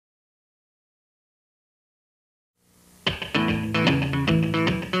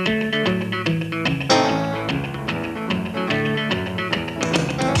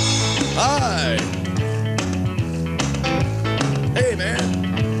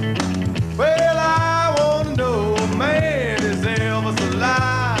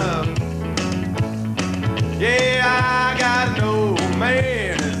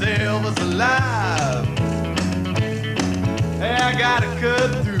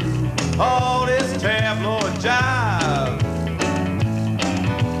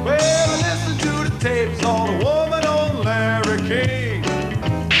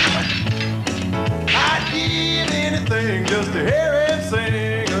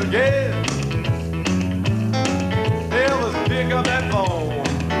phone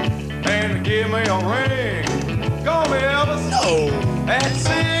and give me a ring. Call me Elvis. No. At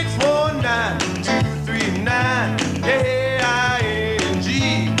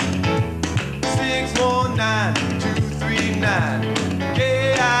 619-239-KING.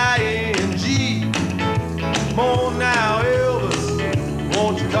 619-239-KING. Come on now, Elvis,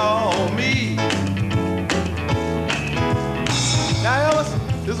 won't you call me? Now, Elvis,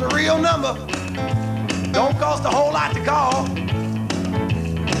 this is a real number. Don't cost a whole lot to call.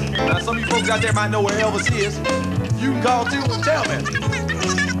 Now, some of you folks out there might know where Elvis is. You can call too and tell me.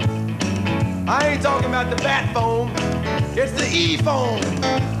 I ain't talking about the bat phone. It's the E phone.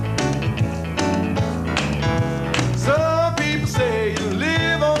 Some people say you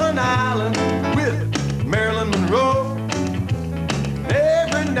live on an island with Marilyn Monroe.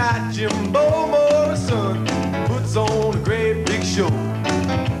 Every night Jimbo Morrison puts on a great big show.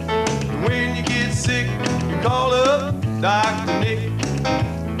 When you get sick, you call up Dr. Nick.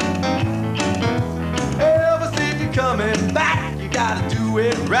 Elvis, if you're coming back, you gotta do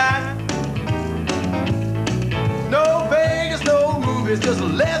it right. No Vegas, no movies, just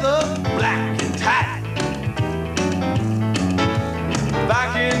leather, black and tight. If I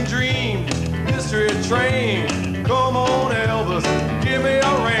can dream, mystery train, come on Elvis, give me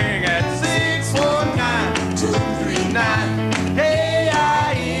a ring at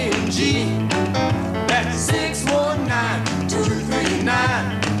 619-239-KING. That's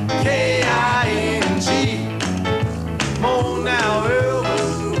 619-239-KING. Come on now,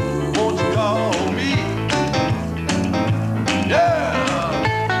 Elvis, won't you call me? Yeah!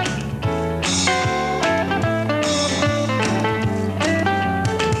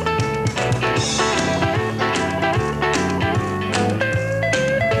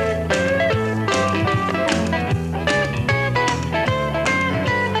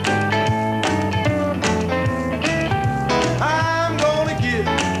 I'm gonna get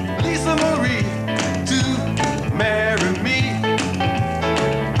Lisa Marie to marry me.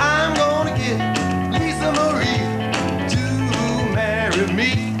 I'm gonna get Lisa Marie to marry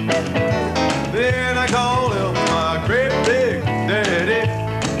me. Then I call him my great big daddy.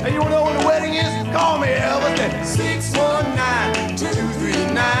 Hey, you wanna know when the wedding is? Call me Elvis at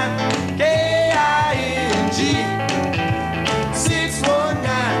 619-239-KING.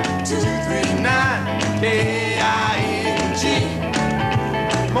 619-239-KING.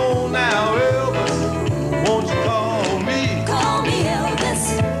 Come on now, Elvis, won't you call me? Call me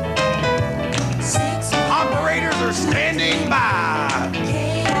Elvis. Operators are standing by.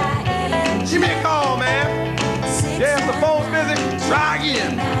 KING. Give me a call, man. Yeah, if the phone's busy, try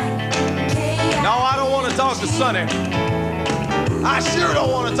again. No, I don't want to talk to Sonny. I sure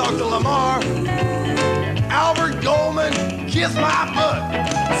don't want to talk to Lamar. Albert Goldman, kiss my butt.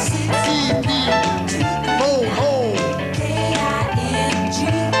 CP, phone home.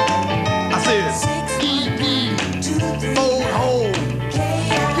 I said, EP, phone home.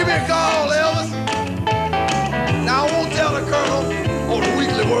 Give me a call, Elvis. Now, I won't tell the Colonel or the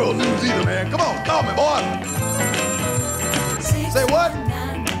Weekly World News either, man. Come on, call me, boy. Say what?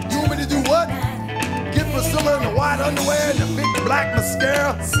 You want me to do what? Get Priscilla in the white underwear and the big black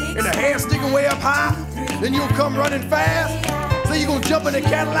mascara and the hair sticking way up high? Then you'll come running fast? So you gonna jump in the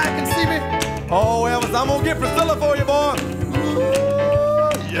Cadillac and see me? Oh, Elvis, I'm gonna get Priscilla for you, boy.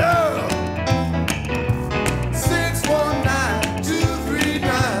 Ooh, yeah.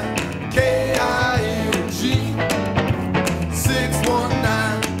 619-239-KING.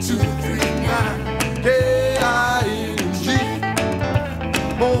 619-239-KING.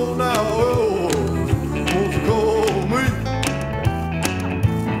 Oh, now, oh, won't you call me?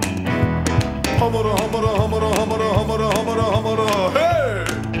 Humada, humada, humada, humada, humada, humada, humada, hey!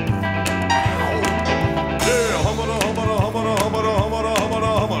 Yeah, humada, humada, humada, humada, humada, humada,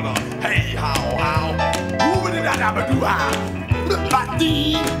 humada. Hey, how? Ooh-ba-da-da-da-ba-doo-ah.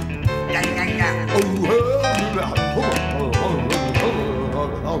 Ba-dee. Yeah.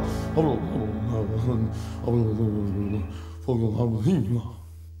 Oh,